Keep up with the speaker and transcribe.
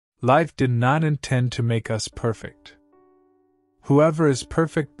Life did not intend to make us perfect. Whoever is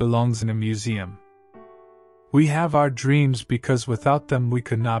perfect belongs in a museum. We have our dreams because without them we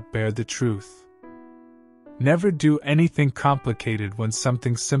could not bear the truth. Never do anything complicated when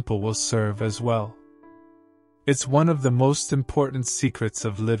something simple will serve as well. It's one of the most important secrets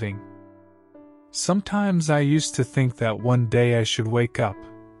of living. Sometimes I used to think that one day I should wake up,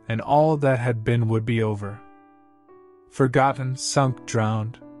 and all that had been would be over. Forgotten, sunk,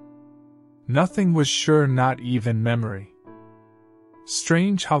 drowned. Nothing was sure, not even memory.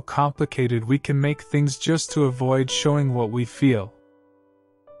 Strange how complicated we can make things just to avoid showing what we feel.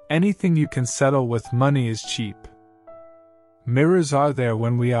 Anything you can settle with money is cheap. Mirrors are there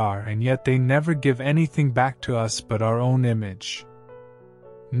when we are, and yet they never give anything back to us but our own image.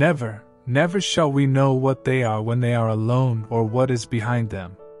 Never, never shall we know what they are when they are alone or what is behind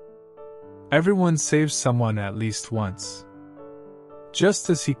them. Everyone saves someone at least once. Just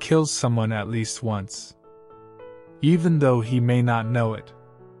as he kills someone at least once. Even though he may not know it.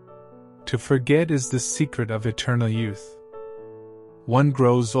 To forget is the secret of eternal youth. One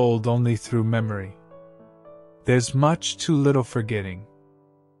grows old only through memory. There's much too little forgetting.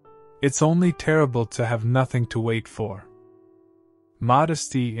 It's only terrible to have nothing to wait for.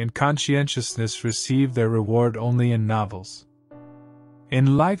 Modesty and conscientiousness receive their reward only in novels.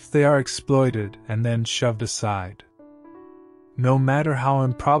 In life they are exploited and then shoved aside. No matter how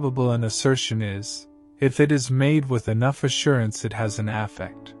improbable an assertion is, if it is made with enough assurance it has an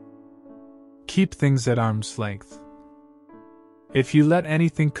affect. Keep things at arm's length. If you let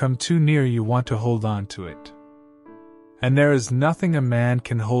anything come too near, you want to hold on to it. And there is nothing a man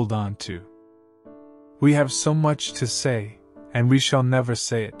can hold on to. We have so much to say, and we shall never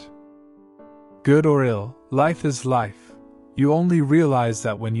say it. Good or ill, life is life. You only realize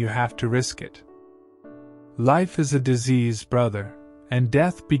that when you have to risk it. Life is a disease, brother, and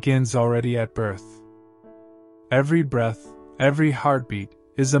death begins already at birth. Every breath, every heartbeat,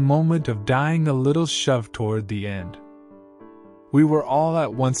 is a moment of dying, a little shove toward the end. We were all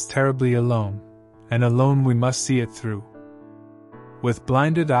at once terribly alone, and alone we must see it through. With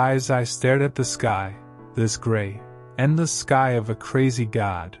blinded eyes I stared at the sky, this gray, endless sky of a crazy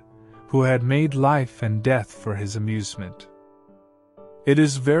God, who had made life and death for his amusement. It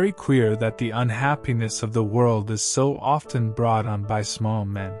is very queer that the unhappiness of the world is so often brought on by small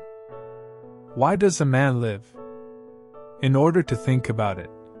men. Why does a man live? In order to think about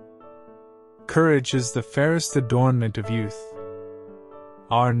it. Courage is the fairest adornment of youth.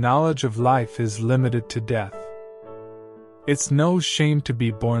 Our knowledge of life is limited to death. It's no shame to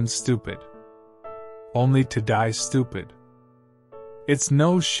be born stupid. Only to die stupid. It's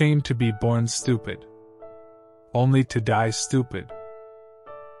no shame to be born stupid. Only to die stupid.